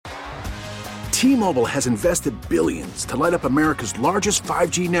T-Mobile has invested billions to light up America's largest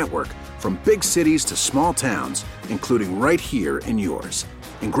 5G network, from big cities to small towns, including right here in yours.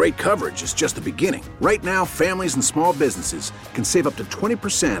 And great coverage is just the beginning. Right now, families and small businesses can save up to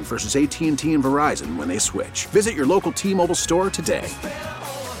 20% versus AT&T and Verizon when they switch. Visit your local T-Mobile store today.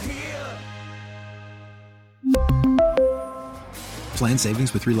 Plan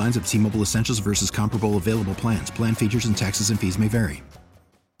savings with 3 lines of T-Mobile Essentials versus comparable available plans. Plan features and taxes and fees may vary.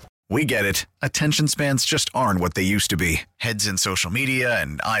 We get it. Attention spans just aren't what they used to be. Heads in social media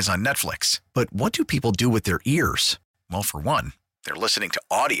and eyes on Netflix. But what do people do with their ears? Well, for one, they're listening to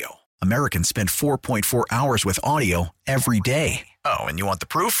audio. Americans spend 4.4 hours with audio every day. Oh, and you want the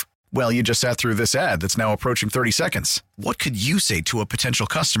proof? Well, you just sat through this ad that's now approaching 30 seconds. What could you say to a potential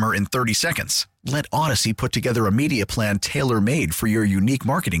customer in 30 seconds? Let Odyssey put together a media plan tailor-made for your unique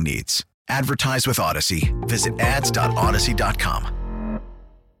marketing needs. Advertise with Odyssey. Visit ads.odyssey.com.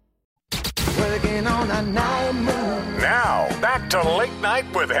 Working on a night move. Now, back to Late Night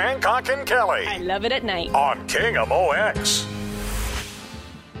with Hancock and Kelly. I love it at night. On King of OX.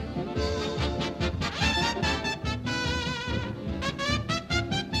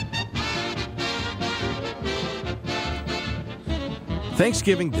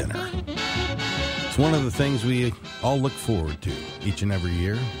 Thanksgiving dinner. It's one of the things we all look forward to each and every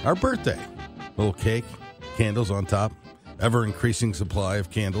year. Our birthday. Little cake, candles on top, ever-increasing supply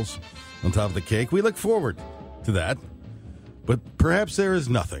of candles on top of the cake. We look forward to that. But perhaps there is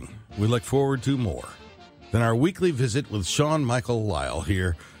nothing we look forward to more than our weekly visit with Sean Michael Lyle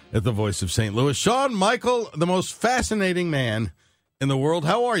here at the Voice of St. Louis. Sean Michael, the most fascinating man in the world.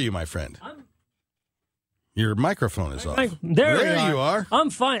 How are you, my friend? Your microphone is off. There you are. I'm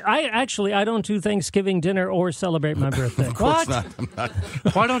fine. I don't do Thanksgiving dinner or celebrate my birthday. Of course not. I'm not.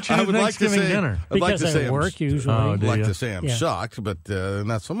 Why don't you do Thanksgiving dinner? Because I work usually. I'd like to say I'm shocked, but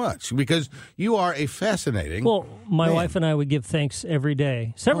not so much. Because you are a fascinating my man. wife and I would give thanks every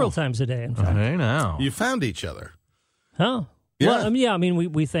day, several times a day, in fact. Hey, now. You found each other. Huh? Yeah. Well, I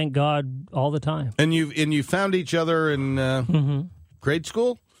mean, we thank God all the time. And you found each other in grade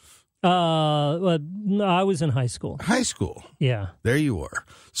school? No, I was in high school. High school. Yeah. There you were.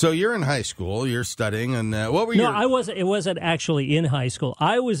 So you're in high school. You're studying, and what were you? No, I wasn't. It wasn't actually in high school.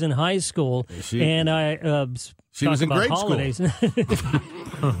 I was in high school, and I. She was in grade holidays. school.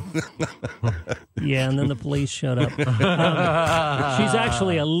 Yeah, and then the police showed up. She's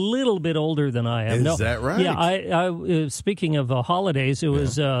actually a little bit older than I am. Is that right? Yeah. I speaking of holidays, it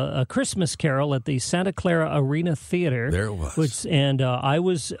was a Christmas Carol at the Santa Clara Arena Theater. There it was. I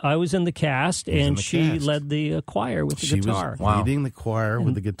was in the cast, and she led the choir with the guitar. She was leading the choir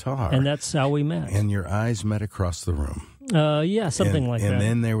with the guitar, and that's how we met. And your eyes met across the room. Yeah, something like that. And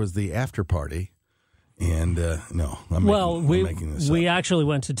then there was the after party. And I'm making this up. We actually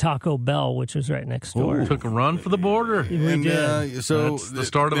went to Taco Bell, which was right next door. Took a run for the border. We did. So that's the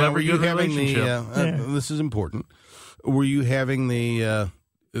start of every good relationship. This is important. Were you having the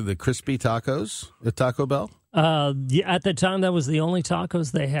crispy tacos at Taco Bell? At the time, that was the only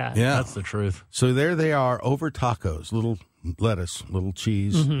tacos they had. Yeah, that's the truth. So there they are, over tacos, little lettuce, little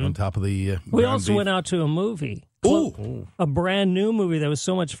cheese on top of the. We also went out to a movie. A brand new movie that was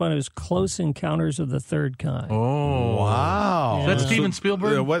so much fun. It was Close Encounters of the Third Kind. Oh, wow! Is that Steven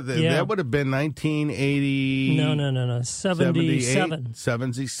Spielberg? That would have been 1980. No, 77.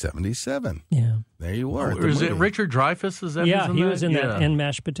 77. Yeah, there you were. Is it Richard Dreyfuss? Is that? Yeah, he was in that and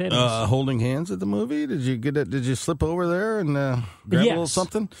Mashed Potatoes. Holding hands at the movie. Did you get it? Did you slip over there and grab a little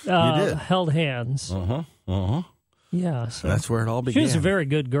something? You did. Held hands. Yeah, so that's where it all began. She was a very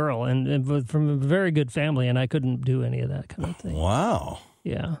good girl and from a very good family, and I couldn't do any of that kind of thing. Wow.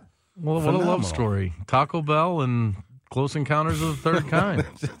 Yeah. Well, what a love story. Taco Bell and Close Encounters of the Third Kind.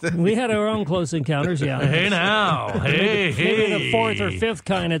 We had our own Close Encounters, yeah. Hey, now. Maybe the fourth or fifth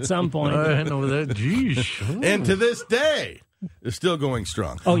kind at some point. I know that. Geesh. And to this day, it's still going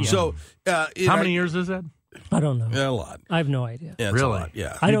strong. Oh, yeah. So, how many years is that? I don't know. Yeah, a lot. I have no idea. Yeah, really? A lot,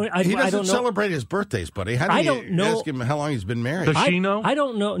 yeah. He doesn't celebrate his birthdays, buddy. How do you ask him how long he's been married? Does she know? I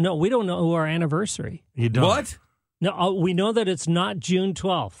don't know. No, we don't know our anniversary. You don't? What? No, we know that it's not June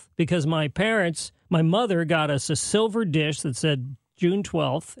 12th because my mother got us a silver dish that said June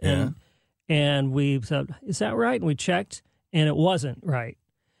 12th, and we said, "Is that right?" And we checked, and it wasn't right.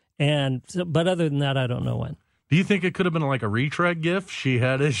 But other than that, I don't know when. Do you think it could have been like a retread gift she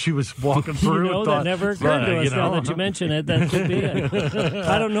had as she was walking through? That never occurred to us. Now that you mention it, that could be it.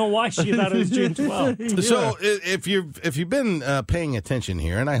 I don't know why she thought it was June 12th. So if you've been paying attention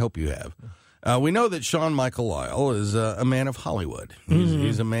here, and I hope you have, we know that Sean Michael Lyle is a man of Hollywood.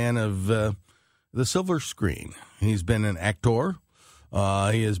 He's a man of the silver screen. He's been an actor.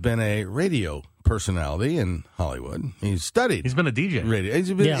 He has been a radio personality in Hollywood. He's studied. He's been a DJ. Radio.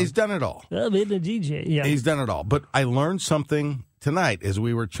 He's done it all. I've been a DJ. Yeah. He's done it all. But I learned something tonight as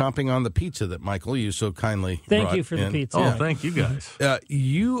we were chomping on the pizza that, Michael, you so kindly Thank brought you for the in. pizza. Oh, thank you guys.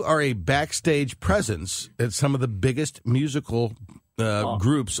 You are a backstage presence at some of the biggest musical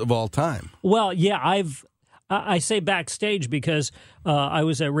groups of all time. Well, yeah, I say backstage because I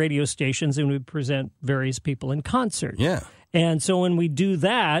was at radio stations and we present various people in concert. Yeah. And so when we do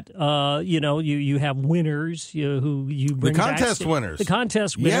that, you have winners who you bring The contest backstage. winners. The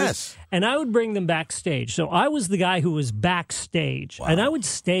contest winners. Yes. And I would bring them backstage. So I was the guy who was backstage. Wow. And I would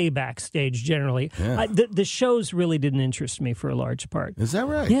stay backstage generally. Yeah. The shows really didn't interest me for a large part. Is that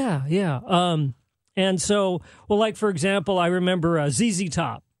right? Yeah. And so, well, like, for example, I remember ZZ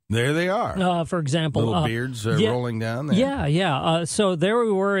Top. There they are. For example. Little beards rolling down there. Yeah. So there we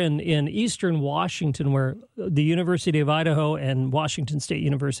were in eastern Washington, where the University of Idaho and Washington State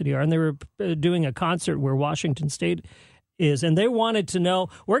University are, and they were doing a concert where Washington State is, and they wanted to know,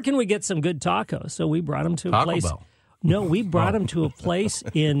 where can we get some good tacos? So we brought them to a Taco place. Bell. No, we brought them to a place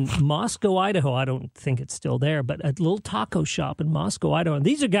in Moscow, Idaho. I don't think it's still there, but a little taco shop in Moscow, Idaho. And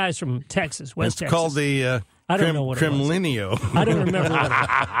these are guys from Texas, West Texas. It's called the I don't know what it was. Kremlinio. I don't remember what it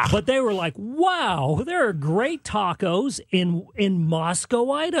was. But they were like, wow, there are great tacos in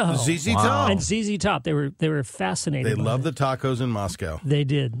Moscow, Idaho. ZZ Top. And ZZ Top. They were fascinated. They by love that. the tacos in Moscow. They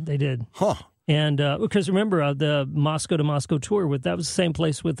did. Huh. And because remember the Moscow to Moscow tour that was the same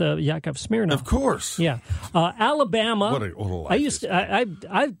place with Yakov Smirnoff. Of course. Yeah, Alabama. What a life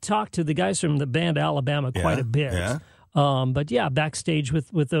I talked to the guys from the band Alabama quite a bit. Yeah. But yeah, backstage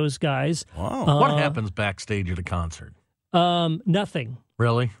with those guys. Wow. What happens backstage at a concert? Nothing.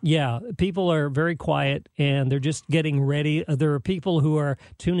 Really? Yeah, people are very quiet and they're just getting ready. There are people who are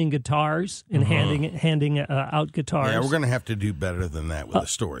tuning guitars and handing out guitars. Yeah, we're going to have to do better than that with the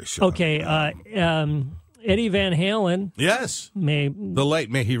story. Sean. Okay, Eddie Van Halen. Yes. May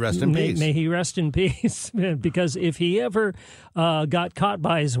he rest in peace. May he rest in peace. Because if he ever got caught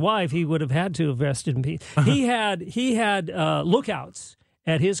by his wife, he would have had to have rested in peace. He had lookouts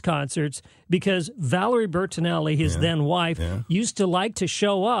at his concerts because Valerie Bertinelli, his then wife, used to like to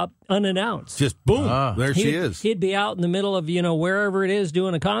show up unannounced. Just boom, there she is. He'd be out in the middle of, wherever it is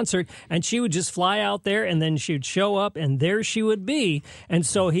doing a concert, and she would just fly out there, and then she'd show up, and there she would be. And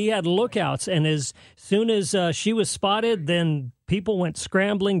so he had lookouts, and as soon as she was spotted, then people went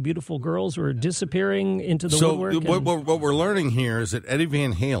scrambling. Beautiful girls were disappearing into the woodwork. So what we're learning here is that Eddie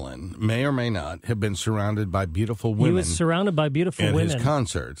Van Halen may or may not have been surrounded by beautiful women. He was surrounded by beautiful at women. his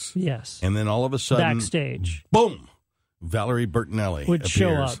concerts. Yes. And then all of a sudden, backstage, boom, Valerie Bertinelli would appears,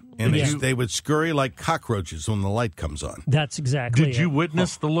 show up. and they would scurry like cockroaches when the light comes on. That's exactly Did you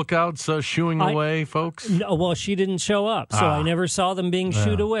witness the lookouts shooing away, folks? No, well, she didn't show up, so I never saw them being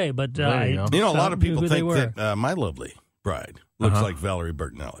shooed away. But There you go. A lot of people knew who they think were. that My Lovely Bride looks like Valerie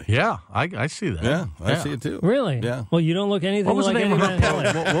Bertinelli. Yeah, I see that. Yeah, I see it too. Really? Yeah. Well, you don't look anything What was like the name Eddie of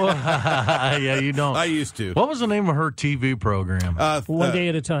Van her? Halen. Yeah, you don't. I used to. What was the name of her TV program? One day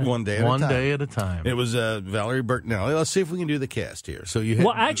at a time. One day at a time. One day at a time. It was Valerie Bertinelli. Let's see if we can do the cast here. So you had,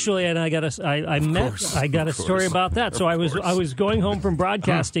 Well, actually, and I got a story about that. So I was going home from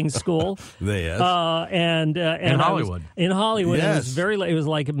broadcasting school. And in Hollywood. In Hollywood, Yes. it was very late. It was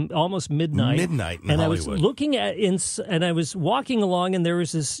like almost midnight. Midnight in and Hollywood. I was looking and I was walking along, and there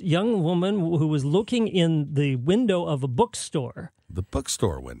was this young woman who was looking in the window of a bookstore. the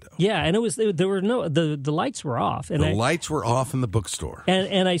bookstore window. Yeah, and there were the lights were off, and The lights were off in the bookstore.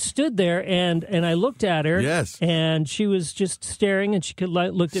 And I stood there and I looked at her. Yes. And she was just staring, and she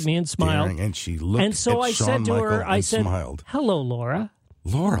looked at me and smiled. Staring, and she looked And so at I Shawn said to her, Michael I and said, smiled. "Hello, Laura."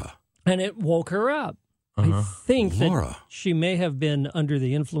 Laura. And it woke her up. I think Laura. that she may have been under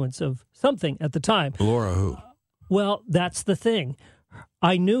the influence of something at the time. Laura who? Well, that's the thing.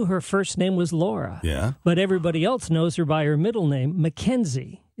 I knew her first name was Laura. Yeah. But everybody else knows her by her middle name,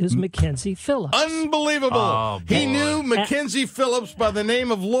 Mackenzie. It was Mackenzie Phillips. Unbelievable. Oh, He boy. knew Mackenzie Phillips by the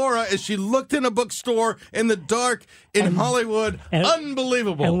name of Laura as she looked in a bookstore in the dark in Hollywood.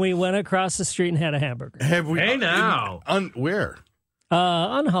 Unbelievable. And we went across the street and had a hamburger. Have we? Hey, now. Where?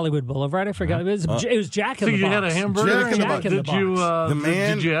 On Hollywood Boulevard. I forgot. It was Jack in So the you Box. had a hamburger? Jack in the Box. Jack in the Did you Box.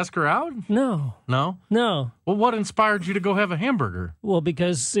 did you ask her out? No. No. No. Well, what inspired you to go have a hamburger? Well,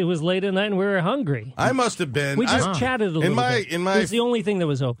 because it was late at night and we were hungry. I must have been. We just chatted a little bit. It was the only thing that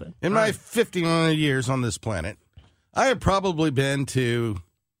was open. In my 51 years on this planet, I have probably been to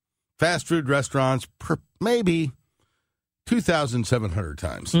fast food restaurants maybe 2,700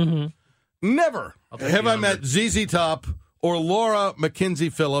 times. Mm-hmm. Never have I met ZZ Top or Laura Mackenzie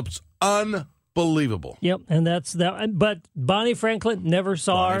Phillips. Unbelievable. Unbelievable. Yep, and that's that. But Bonnie Franklin never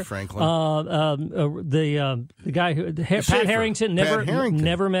saw Bonnie her. Franklin. The guy who Pat Schaefer. Harrington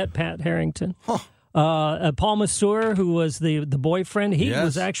never met Pat Harrington. Huh. Paul Masur, who was the boyfriend, he Yes.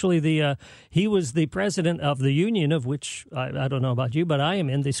 was actually the president of the union, of which I don't know about you, but I am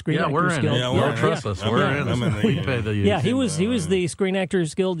in the Screen Actors we're in Guild. it. Don't trust us. We're in it. I'm in the We union. pay the Yeah, he was the Screen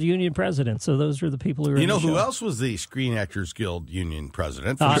Actors Guild union president. So those are the people who are. You in know the who show. else was the Screen Actors Guild union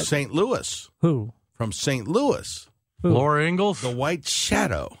president from St. Louis? Who? From St. Louis, Laura Ingalls. the White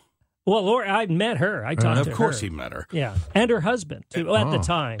Shadow. Well, Laura, I met her. I talked to her. Of course, he met her. Yeah, and her husband too, at the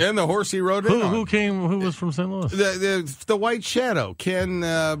time. And the horse he rode in on. Who was from St. Louis? The White Shadow, Ken.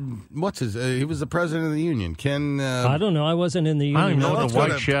 What's his? He was the president of the union. Ken. I don't know. I wasn't in the union. I don't even know what that's the White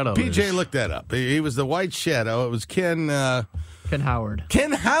what Shadow PJ is. looked that up. He was the White Shadow. It was Ken. Ken Howard.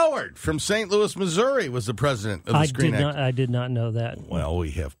 Ken Howard from St. Louis, Missouri, was the president of the Screen Actors. I did not know that. Well,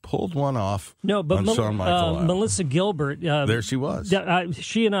 we have pulled one off. No, but on Shawn Michael Lyle. Melissa Gilbert. There she was.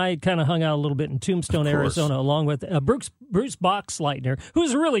 She and I kind of hung out a little bit in Tombstone, Of course. Arizona, along with Bruce Boxleitner,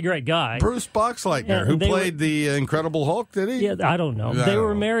 who's a really great guy. Bruce Boxleitner, Yeah, who they played the Incredible Hulk, did he? Yeah, I don't know. I They don't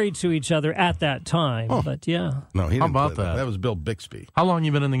were know. married to each other at that time, but yeah. No, he didn't How about play that? That was Bill Bixby. How long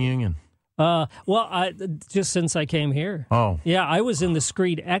you been in the union? Well, just since I came here. Oh. Yeah, I was in the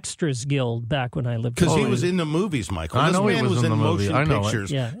Screen Extras Guild back when I lived Because here. he was in the movies, Michael. I This know he man was was in in the movie. motion I know it.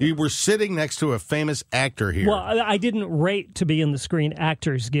 pictures. Yeah. You were sitting next to a famous actor here. Well, I didn't rate to be in the Screen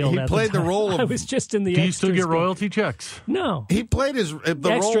Actors Guild. He at played the time. role of- I was just in the. Do you still Extras get Guild. royalty checks? No. He played the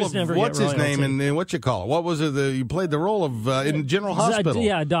role Extras of never what's get his name royalty. in what you call it? What was it? You played the role of in General Hospital.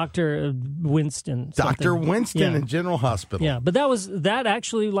 Yeah, Dr. Winston. Dr. something. Winston Yeah. in General Hospital. Yeah, but that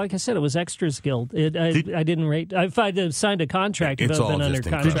actually, like I said, it was Extras Guild. I didn't rate. If I'd have signed a contract, It's if I'd all been under just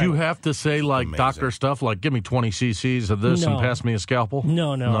contract. Did you have to say like Amazing. doctor stuff, like give me 20 cc's of this and No. pass me a scalpel?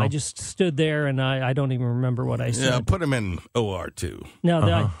 No. I just stood there and I don't even remember what I said. Yeah, put him in OR2.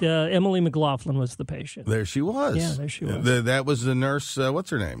 No, Emily McLaughlin was the patient. There she was. Yeah, there she was. That was the nurse.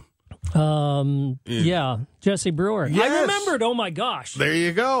 What's her name? Yeah, Jesse Brewer. Yes. I remembered. Oh my gosh! There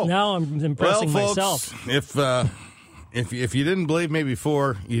you go. Now I'm impressing well, folks, myself. if you didn't believe me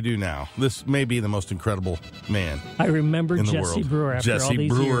before, you do now. This may be the most incredible man I remember in the Jesse world. Brewer after Jesse all these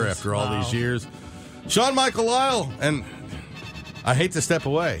Brewer years. after all Wow. these years. Shawn Michael Lyle, and I hate to step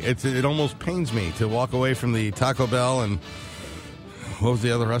away. It almost pains me to walk away from the Taco Bell and what was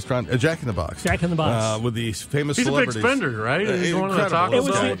the other restaurant? Jack in the Box. Jack in the Box. With these famous He's a big celebrities. spender, right? He's going to the Incredible. Taco It was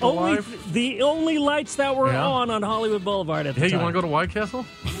Bell the with the only wife. the only lights that were Yeah. on Hollywood Boulevard at the Hey, time. you want to go to White Castle?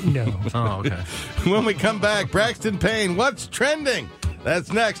 No. Oh, okay. When we come back, Braxton Payne, what's trending?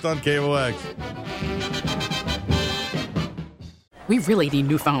 That's next on KOX. We really need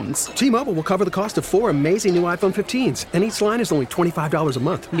new phones. T-Mobile will cover the cost of 4 amazing new iPhone 15s, and each line is only $25 a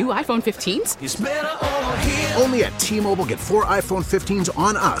month. New iPhone 15s? Only at T-Mobile, get 4 iPhone 15s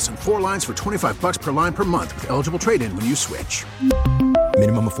on us and 4 lines for $25 per line per month with eligible trade-in when you switch.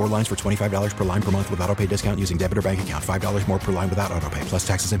 Minimum of 4 lines for $25 per line per month with autopay discount using debit or bank account. $5 more per line without autopay, plus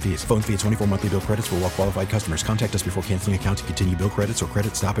taxes and fees. Phone fee at 24 monthly bill credits for well-qualified customers. Contact us before canceling account to continue bill credits or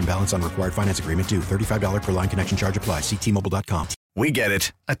credit stop and balance on required finance agreement due. $35 per line connection charge applies. See T-Mobile.com. We get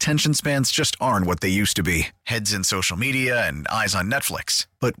it. Attention spans just aren't what they used to be. Heads in social media and eyes on Netflix.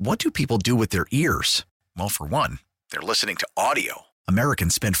 But what do people do with their ears? Well, for one, they're listening to audio.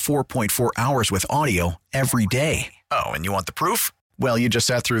 Americans spend 4.4 hours with audio every day. Oh, and you want the proof? Well, you just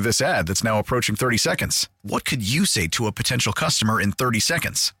sat through this ad that's now approaching 30 seconds. What could you say to a potential customer in 30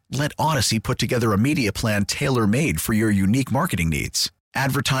 seconds? Let Odyssey put together a media plan tailor-made for your unique marketing needs.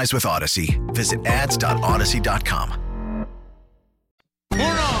 Advertise with Odyssey. Visit ads.odyssey.com.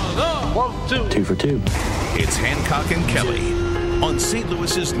 1, 2. 2 for 2. It's Hancock and Kelly on St.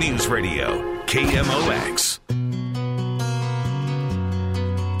 Louis's News Radio, KMOX.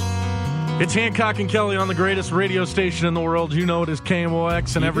 It's Hancock and Kelly on the greatest radio station in the world. You know it is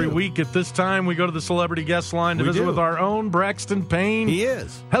KMOX, and every week at this time we go to the celebrity guest line to visit with our own Braxton Payne. He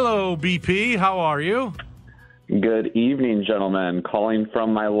is. Hello, BP. How are you? Good evening, gentlemen. Calling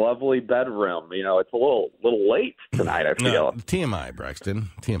from my lovely bedroom. You know, it's a little late tonight, I feel. TMI, Braxton.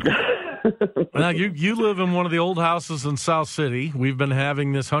 TMI. Now, you live in one of the old houses in South City. We've been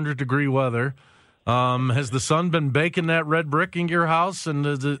having this 100-degree weather. Has the sun been baking that red brick in your house, and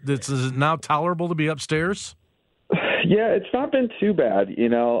is it now tolerable to be upstairs? Yeah, it's not been too bad. You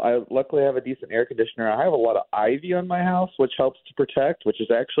know, I luckily have a decent air conditioner. I have a lot of ivy on my house, which helps to protect, which is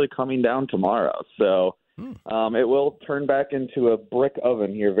actually coming down tomorrow. So it will turn back into a brick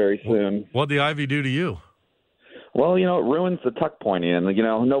oven here very soon. What'd the ivy do to you? Well, it ruins the tuck pointing, and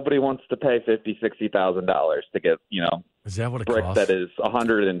nobody wants to pay $50,000-$60,000 to get Is that what it brick costs? that is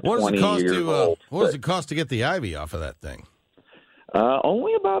 120 years old. What does it cost to get the ivy off of that thing?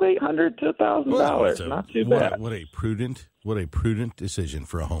 Only about $800 to $1,000. Not too bad. What a prudent decision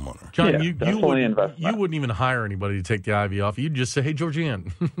for a homeowner. John, Yeah, you wouldn't even hire anybody to take the ivy off. You'd just say, "Hey,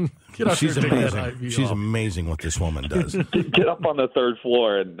 Georgianne, get out She's there and take that amazing. ivy She's off." amazing what this woman does. Get up on the third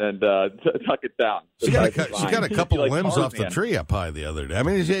floor and tuck it down. She got a couple Like limbs off the Tarzan. tree up high the other day. I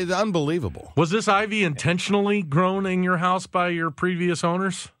mean, it's unbelievable. Was this ivy intentionally grown in your house by your previous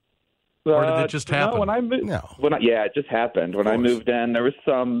owners? Or did it just happen? No, when I moved, No. it just happened. When I moved in, there was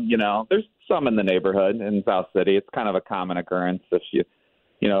some, there's some in the neighborhood in South City. It's kind of a common occurrence. If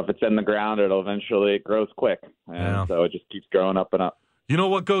if it's in the ground, it grows quick. And so it just keeps growing up and up. You know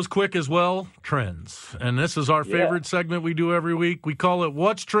what goes quick as well? Trends. And this is our favorite segment we do every week. We call it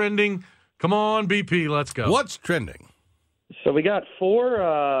What's Trending. Come on, BP, let's go. What's trending? So we got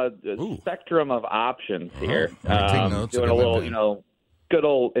 4 spectrum of options here. Take notes. Doing a little, good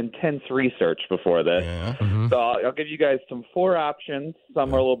old intense research before this. Yeah. Mm-hmm. So I'll give you guys 4 options.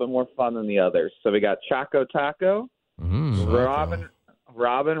 Some are a little bit more fun than the others. So we got Choco Taco, Robin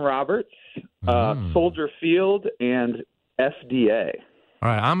Roberts, Soldier Field, and FDA. All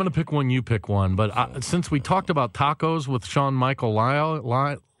right, I'm going to pick one, you pick one. But since we talked about tacos with Sean Michael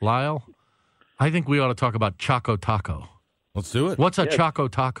Lyle, I think we ought to talk about Choco Taco. Let's do it. What's a Choco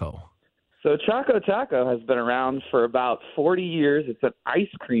Taco? So Choco Taco has been around for about 40 years. It's an ice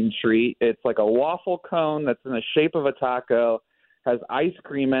cream treat. It's like a waffle cone that's in the shape of a taco, has ice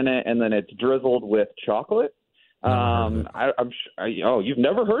cream in it, and then it's drizzled with chocolate. You've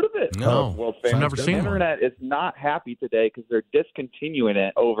never heard of it? No, World I've fans. never seen The internet is not happy today because they're discontinuing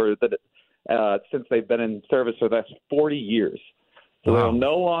it over since they've been in service for the last 40 years. So they'll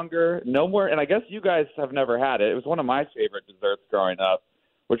no more. And I guess you guys have never had it. It was one of my favorite desserts growing up,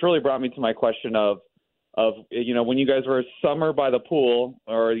 which really brought me to my question of when you guys were summer by the pool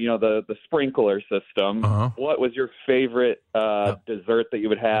or the sprinkler system, what was your favorite dessert that you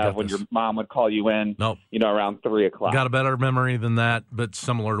would have when your mom would call you in? Around 3:00. Got a better memory than that, but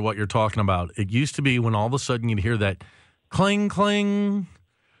similar to what you're talking about. It used to be when all of a sudden you'd hear that cling cling,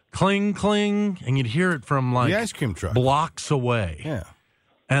 cling cling, and you'd hear it from the ice cream truck blocks away. Yeah,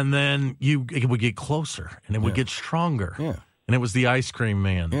 and then it would get closer and it would get stronger. Yeah. And it was the ice cream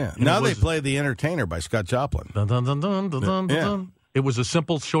man. Yeah. Now they play The Entertainer by Scott Joplin. Dun, dun, dun, dun, dun, dun, dun. It was a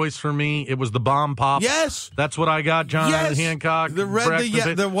simple choice for me. It was the Bomb Pop. Yes. That's what I got, John Hancock. The red,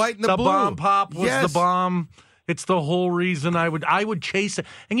 the white, and the blue. The Bomb Pop was the bomb. It's the whole reason I would chase it.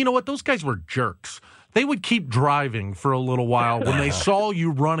 And you know what? Those guys were jerks. They would keep driving for a little while when they saw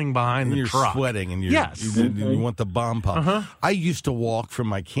you running behind the truck. You're sweating and you want the Bomb Pop. I used to walk from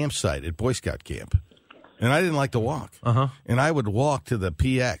my campsite at Boy Scout camp. And I didn't like to walk. And I would walk to the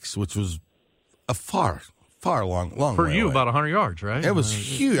PX, which was a far long for way you, away. about 100 yards, right? It was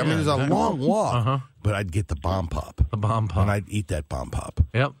huge. I mean, it was a long walk. But I'd get the Bomb Pop. The Bomb Pop. And I'd eat that Bomb Pop.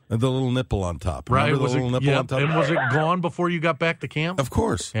 Yep. And the little nipple on top. Right. Remember the little nipple on top? And was it gone before you got back to camp? Of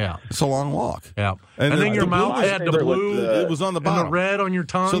course. Yeah. It's a long walk. Yeah. And then your mouth had the blue. It was on the bottom. And the red on your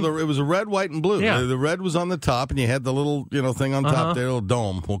tongue. So it was a red, white, and blue. Yeah. The red was on the top, and you had the little thing on top there, little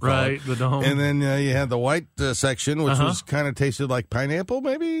dome, we'll call it. the dome. And then you had the white section, which was kind of tasted like pineapple,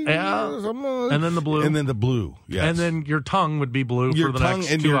 maybe? Yeah. And then the blue. And then the blue, yes. And then your tongue would be blue your for the tongue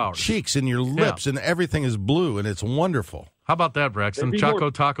next and 2 your hours. cheeks and your lips and everything is blue, and it's wonderful. How about that, Braxton? Choco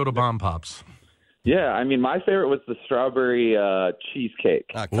Taco to Bomb Pops. Yeah, I mean, my favorite was the strawberry cheesecake.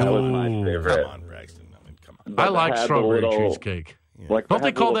 That was my favorite. Come on, Braxton. Come on. I like strawberry cheesecake. Like don't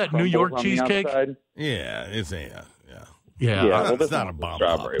they call that New York cheesecake? Yeah, it's Yeah, it's not a Bomb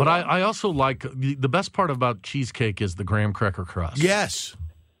Pop. But I also like the best part about cheesecake is the graham cracker crust. Yes.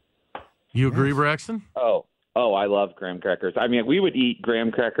 You agree, Braxton? Oh, I love graham crackers. I mean, we would eat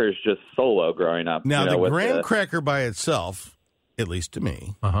graham crackers just solo growing up. Now, the graham cracker by itself, at least to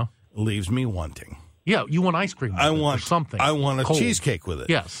me, leaves me wanting. Yeah, you want ice cream with it or something. I want a cold. cheesecake with it.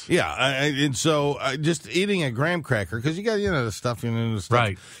 Yes. Yeah, and so just eating a graham cracker, because you got, the stuff, the stuff.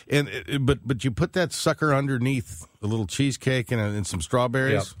 Right. But you put that sucker underneath a little cheesecake and some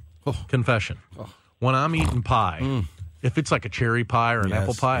strawberries. Yep. Confession. When I'm eating pie, if it's like a cherry pie or an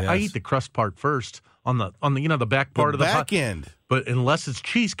apple pie, I eat the crust part first on the the back part of the back pie. end. But unless it's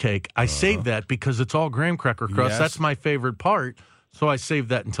cheesecake, I save that because it's all graham cracker crust. Yes. That's my favorite part. So I save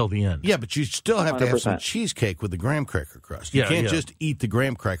that until the end. Yeah, but you still have to have some 100%. cheesecake with the graham cracker crust. You Yeah, can't yeah. just eat the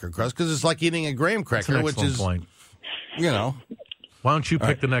graham cracker crust because it's like eating a graham That's cracker, an which excellent is, point. Why don't you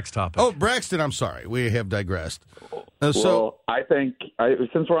pick the next topic? Oh, Braxton, I'm sorry. We have digressed. I think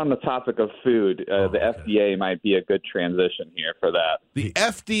since we're on the topic of food, the FDA might be a good transition here for that. The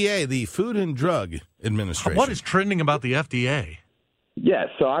FDA, the Food and Drug Administration. What is trending about the FDA? Yeah,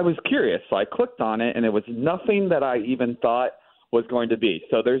 so I was curious. So I clicked on it, and it was nothing that I even thought was going to be.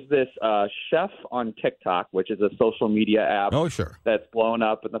 So there's this chef on TikTok, which is a social media app that's blown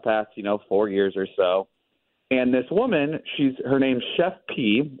up in the past, 4 years or so. And this woman, her name's Chef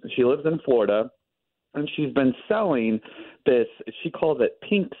P. She lives in Florida, and she's been selling this. She calls it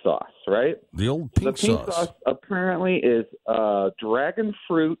pink sauce, right? The old pink sauce. The pink sauce apparently is dragon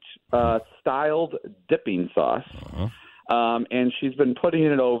fruit styled dipping sauce. Uh-huh. And she's been putting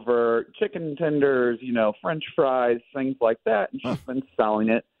it over chicken tenders, French fries, things like that. And she's been selling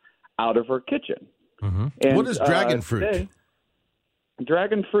it out of her kitchen. Mm-hmm. And, what is dragon fruit? Today,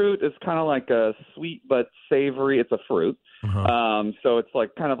 dragon fruit is kind of like a sweet but savory. It's a fruit. Uh-huh. So it's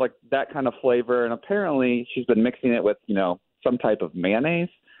like kind of like that kind of flavor. And apparently she's been mixing it with, some type of mayonnaise.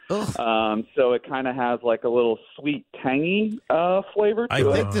 So it kind of has like a little sweet, tangy flavor to it.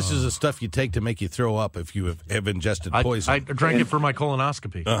 I think this is the stuff you take to make you throw up if you have ingested poison. I drank it for my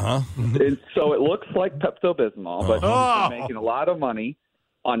colonoscopy. And so it looks like Pepto-Bismol, but she's been making a lot of money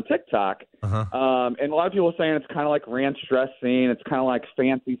on TikTok. And a lot of people are saying it's kind of like ranch dressing. It's kind of like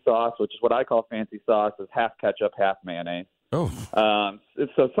fancy sauce, which is what I call fancy sauce, is half ketchup, half mayonnaise.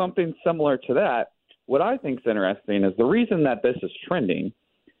 So something similar to that. What I think is interesting is the reason that this is trending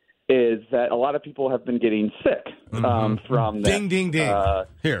is that a lot of people have been getting sick from this, from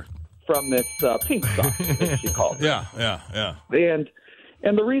this pink sauce, as she calls it. Yeah.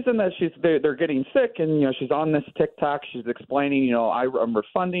 And the reason that they're getting sick, and she's on this TikTok, she's explaining, I'm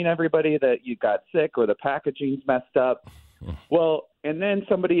refunding everybody that you got sick or the packaging's messed up. Well, and then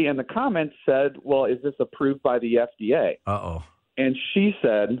somebody in the comments said, well, is this approved by the FDA? And she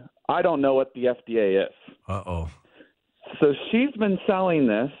said, I don't know what the FDA is. So she's been selling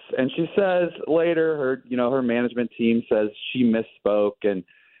this, and she says later her management team says she misspoke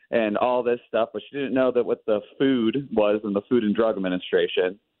and all this stuff, but she didn't know that what the food was in the Food and Drug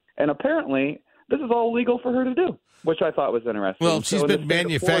Administration. And apparently this is all legal for her to do, which I thought was interesting. Well, she's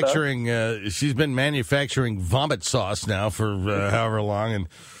been manufacturing vomit sauce now for however long, and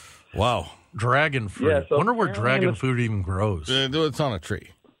wow, dragon fruit. Yeah, so wonder where dragon fruit even grows. It's on a tree.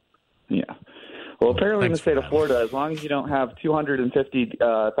 Yeah. Well, apparently in the state of Florida, as long as you don't have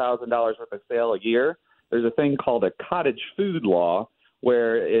 $250,000 worth of sale a year, there's a thing called a cottage food law,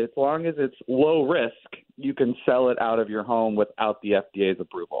 where as long as it's low risk, you can sell it out of your home without the FDA's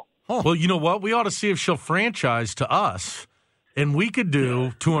approval. Well, you know what? We ought to see if she'll franchise to us, and we could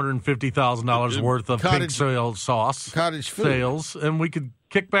do $250,000 worth of pink sauce cottage food sales, and we could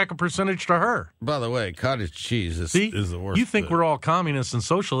kick back a percentage to her. By the way, cottage cheese is the worst. You think we're all communists and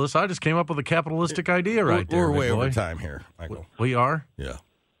socialists? I just came up with a capitalistic idea right there. We're way over time here, Michael. We are? Yeah.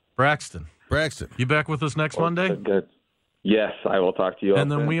 Braxton, you back with us next Monday? Good. Yes, I will talk to you. And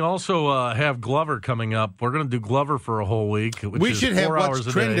then we also have Glover coming up. We're going to do Glover for a whole week. We should have What's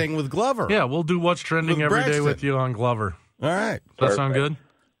Trending with Glover. Yeah, we'll do What's Trending every day with you on Glover. All right. Does that sound good?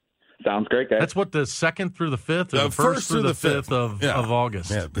 Sounds great, guys. That's what, the 2nd through the 5th? Or the 1st through the 5th of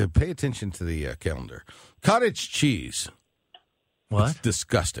August. Yeah, pay attention to the calendar. Cottage cheese. What? It's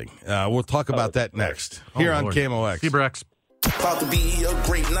disgusting. We'll talk about that next. Here on KMOX. T-Brex. About to be a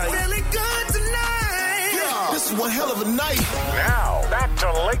great night. Really good tonight. Yeah, this is one hell of a night. Now, back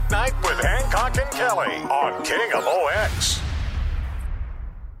to Late Night with Hancock and Kelly on KMOX.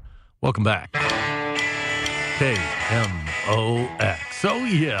 Welcome back. KMOX. So,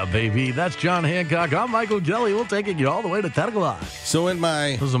 yeah, baby. That's John Hancock. I'm Michael Kelly. We'll take you all the way to 10 o'clock. So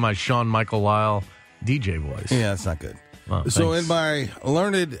those are my Shawn Michael Lyle DJ voice. Yeah, that's not good. Oh, so in my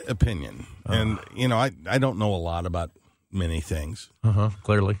learned opinion, and, I don't know a lot about many things.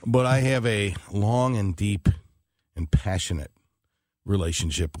 Clearly. But I have a long and deep and passionate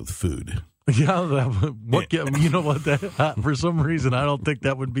relationship with food. Yeah, you know what? For some reason, I don't think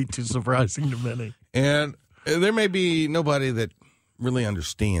that would be too surprising to many. And there may be nobody that really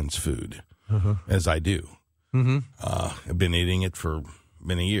understands food as I do. I've been eating it for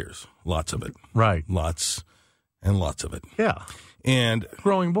many years, lots of it. Right. Lots and lots of it. Yeah. And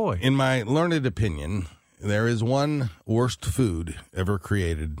growing boy. In my learned opinion, there is one worst food ever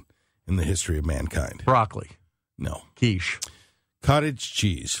created in the history of mankind. Broccoli. No. Quiche. Cottage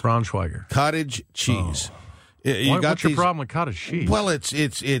cheese. Braunschweiger. Cottage cheese. What's your problem with cottage cheese? Well, it's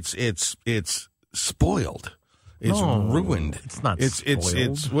spoiled. It's ruined. It's not spoiled.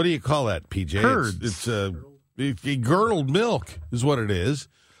 It's what do you call that, PJ? Curds. It's girdled milk is what it is,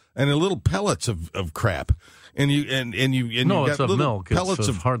 and a little pellets of crap. and you No, got it's a little milk. pellets It's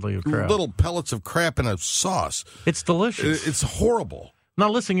of hardly a crab. little pellets of crap in a sauce. It's delicious. It's horrible. Now,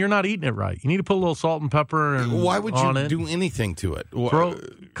 listen, you're not eating it right. You need to put a little salt and pepper and Why would on you it. do anything to it?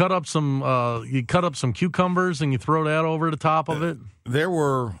 Cut up some cucumbers and you throw that over the top of it. There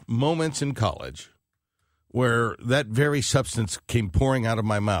were moments in college where that very substance came pouring out of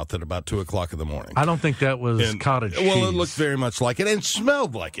my mouth at about 2:00 in the morning. I don't think that was cottage cheese. Well, it looked very much like it and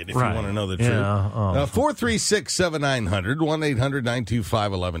smelled like it, if Right. you want to know the Yeah, truth. 436-7900,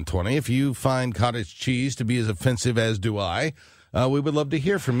 1-800-925-1120. If you find cottage cheese to be as offensive as do I, we would love to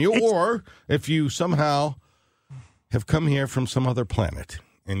hear from you. Or if you somehow have come here from some other planet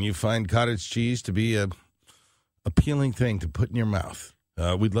and you find cottage cheese to be a appealing thing to put in your mouth,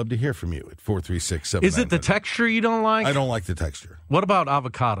 we'd love to hear from you at 436-7900. Is it the texture you don't like? I don't like the texture. What about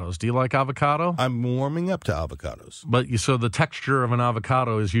avocados? Do you like avocado? I'm warming up to avocados. But so the texture of an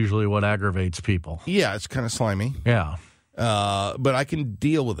avocado is usually what aggravates people. Yeah, it's kind of slimy. Yeah. But I can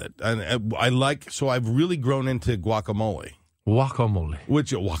deal with it. So I've really grown into guacamole.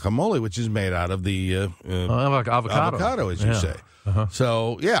 Guacamole, which is made out of the avocado, as you say. Uh-huh.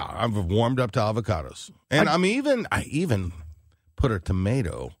 So, yeah, I've warmed up to avocados. And I even put a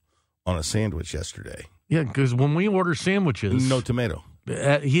tomato on a sandwich yesterday. Yeah, because when we order sandwiches, no tomato.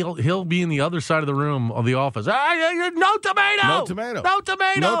 He'll be in the other side of the room of the office. No tomato. No tomato. No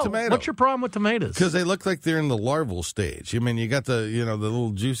tomato. No tomato. What's your problem with tomatoes? Because they look like they're in the larval stage. I mean, you got the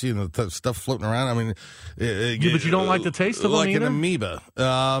little juicy and the stuff floating around. I mean, but you don't like the taste of them like either? an amoeba.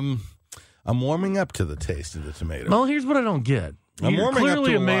 I'm warming up to the taste of the tomato. Well, here's what I don't get. You're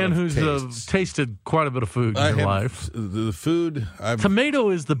clearly a man who's tasted quite a bit of food in your life. The food. Tomato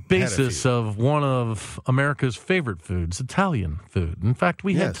is the basis of one of America's favorite foods, Italian food. In fact,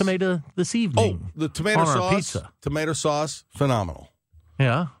 we had tomato this evening. Oh, the tomato on sauce. Our pizza. Tomato sauce, phenomenal.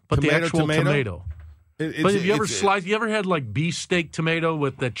 Yeah, but tomato, the actual tomato. But have you ever sliced? You ever had like beefsteak tomato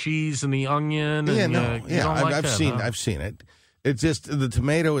with the cheese and the onion? And, I've seen it. It's just the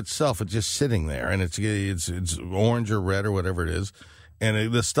tomato itself. It's just sitting there, and it's orange or red or whatever it is,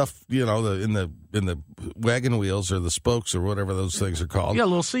 and the stuff in the wagon wheels or the spokes or whatever those things are called. Yeah,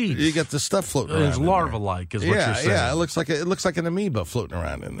 little seeds. You got the stuff floating around. It's larva-like, is what you're saying. Yeah, it looks like an amoeba floating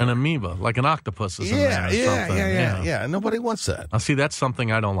around in there. An amoeba, like an octopus is in there. Yeah. Nobody wants that. Now, see, that's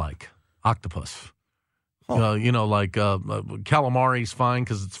something I don't like. Octopus. Like calamari's fine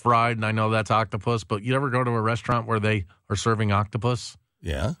because it's fried, and I know that's octopus. But you ever go to a restaurant where they are serving octopus?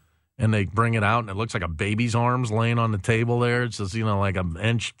 Yeah. And they bring it out, and it looks like a baby's arms laying on the table there. It's just, like an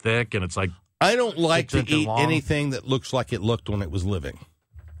inch thick, and it's like... I don't like to eat anything that looks like it looked when it was living.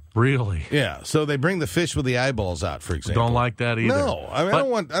 Really? Yeah. So they bring the fish with the eyeballs out, for example. Don't like that either. No. I mean, I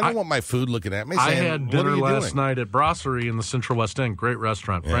don't want my food looking at me saying, I had dinner last night at Brasserie in the Central West End. Great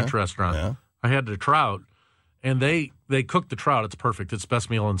restaurant, French restaurant. Yeah. I had the trout. And they cook the trout. It's perfect. It's the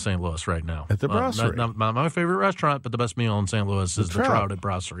best meal in St. Louis right now. At the Brasserie. Not my favorite restaurant, but the best meal in St. Louis is the trout at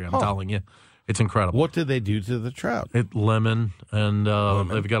Brasserie. I'm telling you. It's incredible. What did they do to the trout? Lemon, and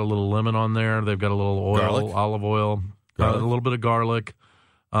they've got a little lemon on there. They've got a little oil, garlic? Olive oil, a little bit of garlic.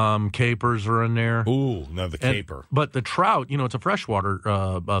 Capers are in there. Ooh, no, the caper. But the trout, it's a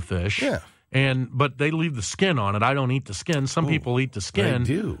freshwater fish. Yeah. But they leave the skin on it. I don't eat the skin. Some people eat the skin. I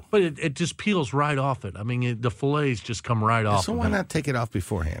do. But it just peels right off it. I mean, the fillets just come right off. So why not take it off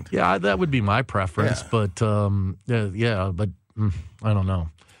beforehand? Yeah, that would be my preference. Yeah. But I don't know.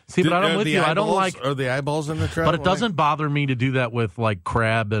 See, but I'm with you. I don't like. Are the eyeballs in the trout? But it doesn't bother me to do that with like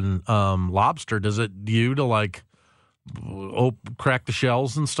crab and lobster. Does it you to like crack the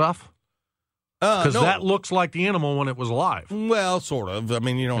shells and stuff? Because that looks like the animal when it was alive. Well, sort of. I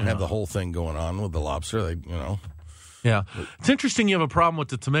mean, you don't have the whole thing going on with the lobster. Yeah. It's interesting you have a problem with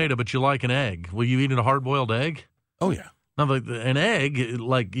the tomato, but you like an egg. Will you eat a hard-boiled egg? Oh, yeah. Now, an egg,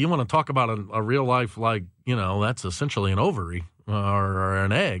 like, you want to talk about a real life, like, that's essentially an ovary or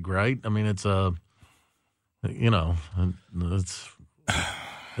an egg, right? I mean, it's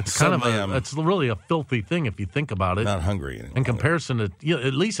it's kind of it's really a filthy thing if you think about it. Not hungry anymore. In comparison to,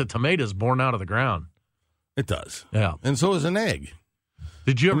 at least a tomato is born out of the ground. It does. Yeah. And so is an egg.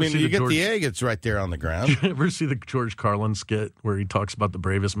 Did you ever see the egg, it's right there on the ground. Did you ever see the George Carlin skit where he talks about the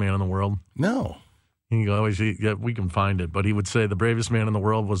bravest man in the world? No. We can find it, but he would say the bravest man in the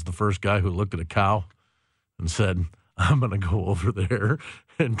world was the first guy who looked at a cow and said, I'm going to go over there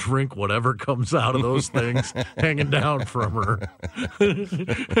and drink whatever comes out of those things hanging down from her.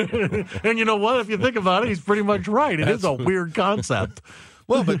 And you know what? If you think about it, he's pretty much right. It is a weird concept.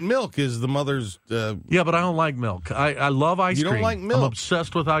 Well, but milk is the mother's... Yeah, but I don't like milk. I love ice cream. You don't like milk? I'm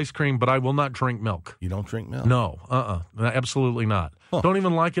obsessed with ice cream, but I will not drink milk. You don't drink milk? No, absolutely not. Huh. Don't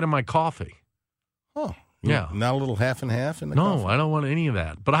even like it in my coffee. Oh, Yeah. Not a little half and half in the No, coffee? I don't want any of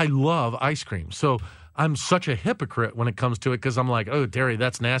that. But I love ice cream. So I'm such a hypocrite when it comes to it because I'm like, oh, Terry,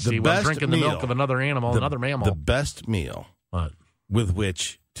 that's nasty. I'm drinking the milk of another animal, another mammal. The best meal with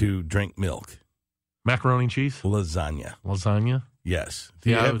which to drink milk. Macaroni and cheese? Lasagna. Lasagna? Yes.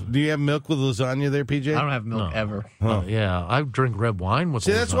 Do you have milk with lasagna there, PJ? I don't have milk ever. Oh. Yeah, I drink red wine with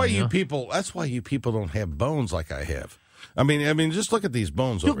lasagna. That's why you people don't have bones like I have. I mean, just look at these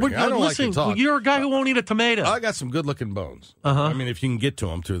bones over here. I don't like to talk. You're a guy who won't eat a tomato. I got some good-looking bones. Uh-huh. I mean, if you can get to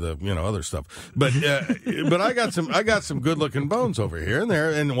them through the other stuff, but I got some good-looking bones over here and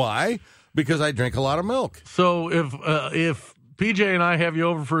there. And why? Because I drink a lot of milk. So if PJ and I have you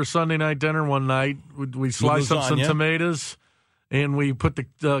over for a Sunday night dinner one night, we slice up some tomatoes and we put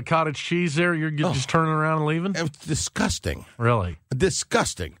the cottage cheese there, you're just turning around and leaving? It's disgusting. Really?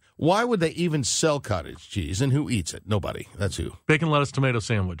 Disgusting. Why would they even sell cottage cheese, and who eats it? Nobody. That's who. Bacon, lettuce, tomato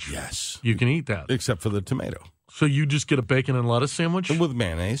sandwich. Yes. You can eat that. Except for the tomato. So you just get a bacon and lettuce sandwich? With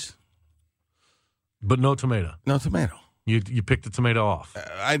mayonnaise. But no tomato? No tomato. You pick the tomato off?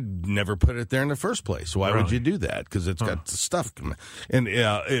 I'd never put it there in the first place. Why would you do that? Because it's got the stuff. And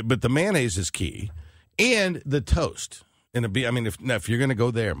but the mayonnaise is key. And the toast. If you're going to go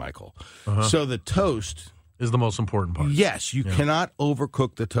there, Michael. So the toast is the most important part. Yes, you cannot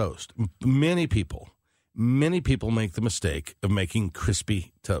overcook the toast. Many people make the mistake of making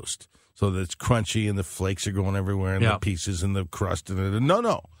crispy toast so that it's crunchy and the flakes are going everywhere and the pieces and the crust.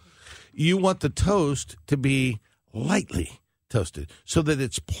 No. You want the toast to be lightly toasted so that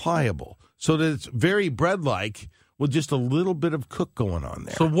it's pliable, so that it's very bread-like with just a little bit of cook going on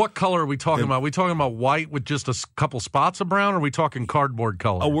there. So what color are we talking about? Are we talking about white with just a couple spots of brown, or are we talking cardboard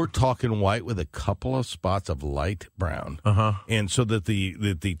color? Oh, we're talking white with a couple of spots of light brown. And so that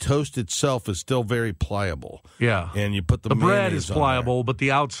the toast itself is still very pliable. Yeah. And you put the bread is pliable, but the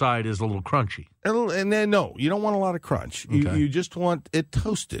outside is a little crunchy. And then, no, you don't want a lot of crunch. Okay. You just want it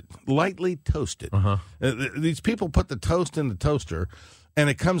toasted, lightly toasted. These people put the toast in the toaster, and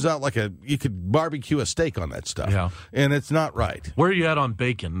it comes out like you could barbecue a steak on that stuff. Yeah. And it's not right. Where are you at on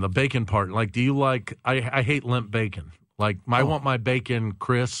bacon, the bacon part? Like, do you like, I hate limp bacon. Like, I want my bacon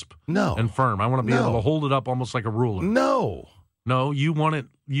crisp and firm. I want to be able to hold it up almost like a ruler. No, you want it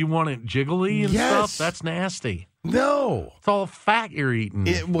jiggly and stuff? That's nasty. No. It's all fat you're eating.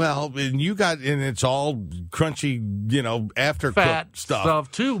 And it's all crunchy, after fat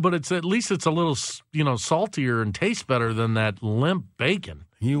stuff too, but at least it's a little, saltier and tastes better than that limp bacon.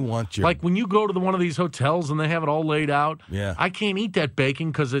 You want your... Like when you go to one of these hotels and they have it all laid out, I can't eat that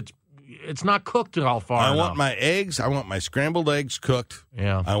bacon because it's not cooked all far enough. I want my scrambled eggs cooked.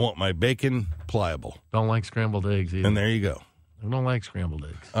 Yeah. I want my bacon pliable. Don't like scrambled eggs either. And there you go. I don't like scrambled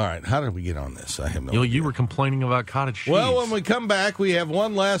eggs. All right, how did we get on this? I have no idea. You were complaining about cottage cheese. Well, when we come back, we have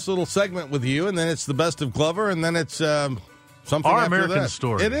one last little segment with you, and then it's the best of Glover, and then it's something our after American that.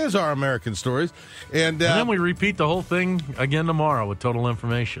 story. It is our American stories. And then we repeat the whole thing again tomorrow with total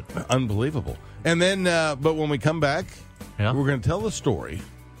information. Unbelievable. And then, but when we come back, we're going to tell the story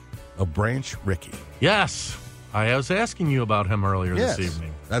of Branch Rickey. Yes. I was asking you about him earlier this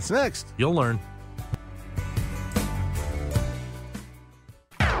evening. That's next. You'll learn.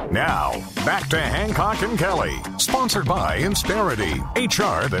 Now, back to Hancock and Kelly, sponsored by Insperity,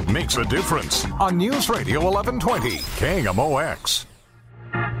 HR that makes a difference, on News Radio 1120, KMOX.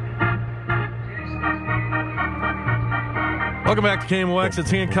 Welcome back to KMOX. It's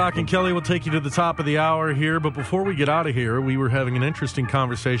Hancock and Kelly. We'll take you to the top of the hour here. But before we get out of here, we were having an interesting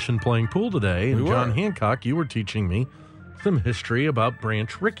conversation playing pool today. And John Hancock, you were teaching me some history about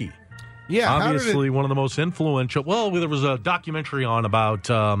Branch Rickey. Yeah, obviously one of the most influential. Well, there was a documentary on about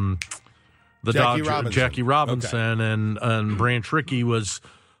Jackie Robinson, and Branch Rickey was,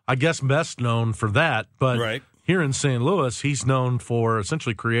 I guess, best known for that. But here in St. Louis, he's known for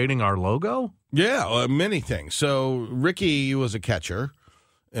essentially creating our logo. Yeah, many things. So Rickey was a catcher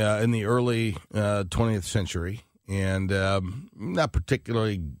in the early 20th century, and not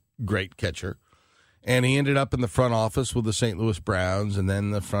particularly great catcher. And he ended up in the front office with the St. Louis Browns, and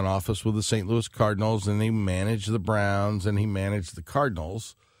then the front office with the St. Louis Cardinals, and he managed the Browns, and he managed the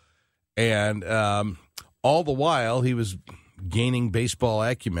Cardinals. And all the while, he was gaining baseball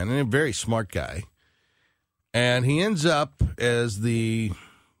acumen, and a very smart guy. And he ends up as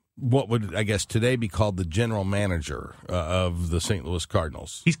what would, I guess, today be called the general manager of the St. Louis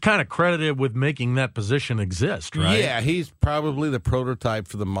Cardinals. He's kind of credited with making that position exist, right? Yeah, he's probably the prototype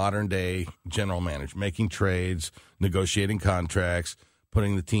for the modern-day general manager, making trades, negotiating contracts,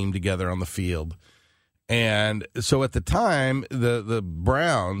 putting the team together on the field. And so at the time, the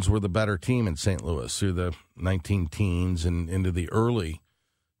Browns were the better team in St. Louis through the 19 teens and into the early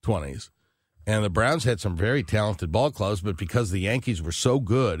 20s. And the Browns had some very talented ball clubs, but because the Yankees were so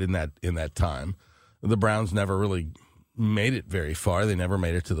good in that time, the Browns never really made it very far. They never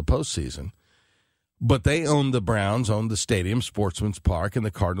made it to the postseason. But the Browns owned the stadium, Sportsman's Park, and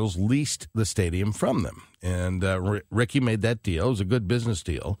the Cardinals leased the stadium from them. And Ricky made that deal. It was a good business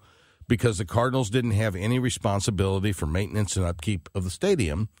deal because the Cardinals didn't have any responsibility for maintenance and upkeep of the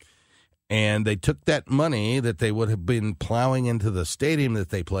stadium. And they took that money that they would have been plowing into the stadium that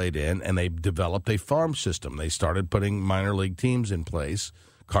they played in, and they developed a farm system. They started putting minor league teams in place.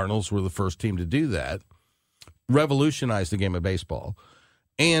 Cardinals were the first team to do that. Revolutionized the game of baseball.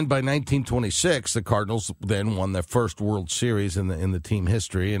 And by 1926, the Cardinals then won their first World Series in the team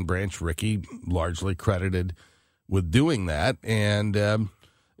history, and Branch Rickey largely credited with doing that. And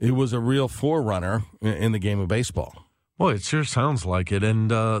it was a real forerunner in the game of baseball. Well, it sure sounds like it.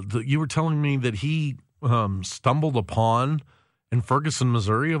 And you were telling me that he stumbled upon, in Ferguson,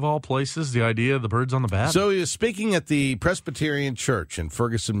 Missouri, of all places, the idea of the birds on the bat. So he was speaking at the Presbyterian Church in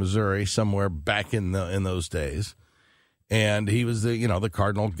Ferguson, Missouri, somewhere back in those days. And he was the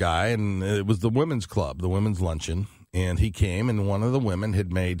Cardinal guy, and it was the women's club, the women's luncheon. And he came, and one of the women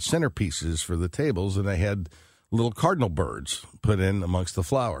had made centerpieces for the tables, and they had little cardinal birds put in amongst the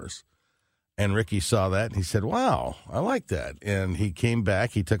flowers. And Ricky saw that, and he said, wow, I like that. And he came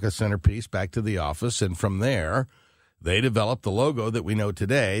back, he took a centerpiece back to the office, and from there, they developed the logo that we know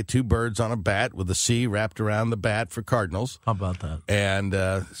today, 2 birds on a bat with a C wrapped around the bat for Cardinals. How about that? And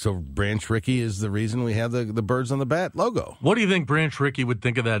so Branch Rickey is the reason we have the birds on the bat logo. What do you think Branch Rickey would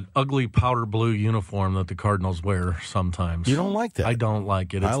think of that ugly powder blue uniform that the Cardinals wear sometimes? You don't like that? I don't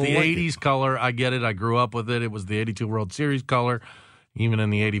like it. It's the 80s color. I get it. I grew up with it. It was the 82 World Series color. Even in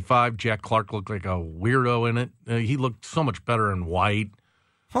the 85, Jack Clark looked like a weirdo in it. He looked so much better in white.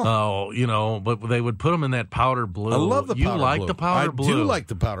 But they would put them in that powder blue. I love the powder blue. You like the powder blue? I do like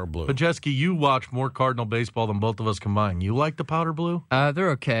the powder blue. But, Jesky, you watch more Cardinal baseball than both of us combined. You like the powder blue?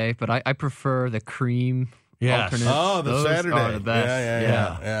 They're okay, but I prefer the cream alternates. Oh, Those Saturday. are the best.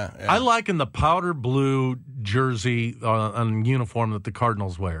 Yeah. I liken the powder blue jersey on uniform that the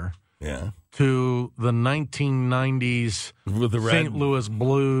Cardinals wear to the 1990s with the St. Louis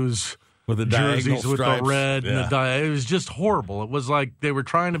Blues with the jerseys with stripes. the red and it was just horrible. It was like they were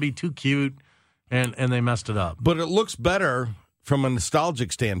trying to be too cute and they messed it up. But it looks better from a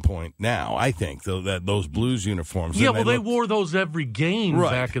nostalgic standpoint now, I think, though, that those Blues uniforms. Yeah, well, they wore those every game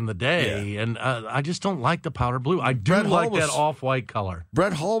back in the day, and I just don't like the powder blue. I do like that off-white color.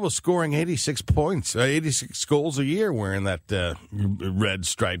 Brett Hull was scoring 86 points, 86 goals a year wearing that red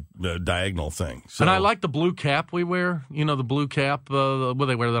striped diagonal thing. So, and I like the blue cap we wear. You know, the blue cap,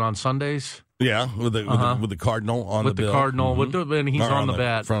 they wear that on Sundays? Yeah, with the cardinal on the bill. With the cardinal, and he's on the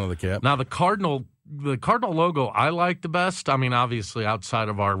bat. Front of the cap. Now, the Cardinal logo I like the best. I mean, obviously, outside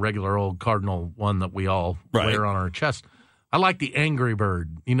of our regular old Cardinal one that we all wear on our chest, I like the Angry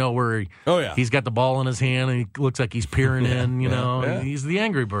Bird, where he's got the ball in his hand and he looks like he's peering in, He's the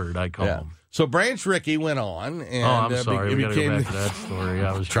Angry Bird, I call him. So Branch Rickey went on. And, I'm sorry, we got to go back to that story.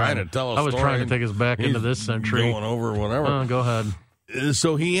 I was trying to tell a story. I was trying to take us back into this century. Going over whatever. Go ahead.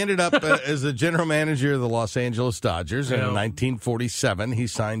 So he ended up as the general manager of the Los Angeles Dodgers. And in 1947, he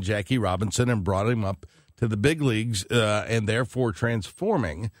signed Jackie Robinson and brought him up to the big leagues, and therefore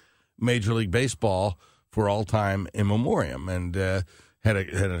transforming Major League Baseball for all time in memoriam. And had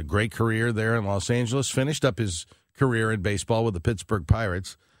a great career there in Los Angeles. Finished up his career in baseball with the Pittsburgh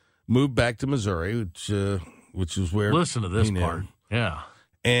Pirates. Moved back to Missouri, which is where. Listen to this part. Yeah.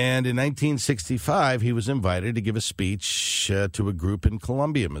 And in 1965, he was invited to give a speech to a group in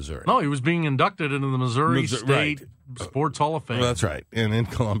Columbia, Missouri. No, he was being inducted into the Missouri State Sports Hall of Fame. Well, that's right, and in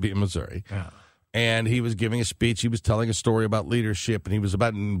Columbia, Missouri. Yeah. And he was giving a speech. He was telling a story about leadership,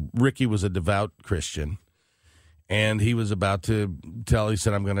 and Ricky was a devout Christian. And he was about to he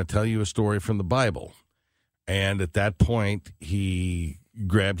said, I'm going to tell you a story from the Bible. And at that point, he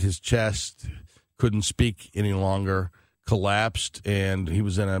grabbed his chest, couldn't speak any longer, collapsed, and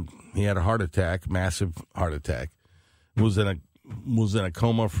he had a heart attack, massive heart attack. Was in a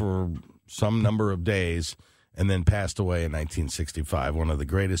coma for some number of days, and then passed away in 1965. One of the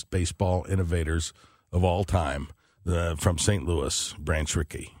greatest baseball innovators of all time, from St. Louis, Branch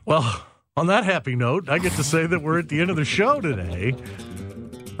Rickey. Well, on that happy note, I get to say that we're at the end of the show today.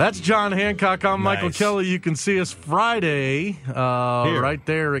 That's John Hancock. I'm Michael Kelly. You can see us Friday right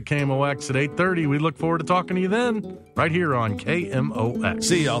there at KMOX at 8:30. We look forward to talking to you then, right here on KMOX.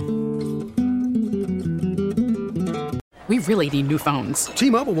 See y'all. We really need new phones.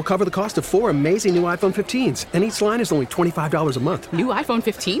 T-Mobile will cover the cost of 4 amazing new iPhone 15s, and each line is only $25 a month. New iPhone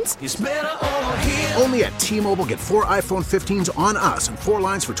 15s? It's better over here. Only at T-Mobile, get 4 iPhone 15s on us and 4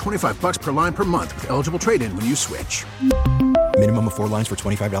 lines for $25 per line per month with eligible trade-in when you switch. Minimum of 4 lines for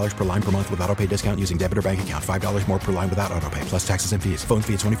 $25 per line per month with autopay discount using debit or bank account. $5 more per line without autopay, plus taxes and fees. Phone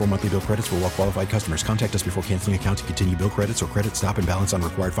fee at 24 monthly bill credits for well-qualified customers. Contact us before canceling account to continue bill credits or credit stop and balance on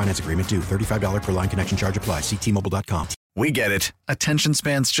required finance agreement due. $35 per line connection charge applies. See T-Mobile.com. We get it. Attention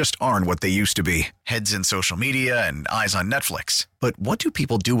spans just aren't what they used to be. Heads in social media and eyes on Netflix. But what do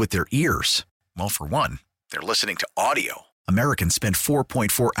people do with their ears? Well, for one, they're listening to audio. Americans spend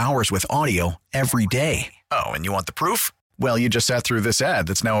 4.4 hours with audio every day. Oh, and you want the proof? Well, you just sat through this ad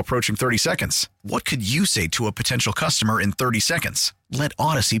that's now approaching 30 seconds. What could you say to a potential customer in 30 seconds? Let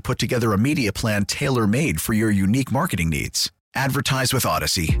Odyssey put together a media plan tailor-made for your unique marketing needs. Advertise with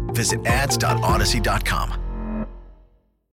Odyssey. Visit ads.odyssey.com.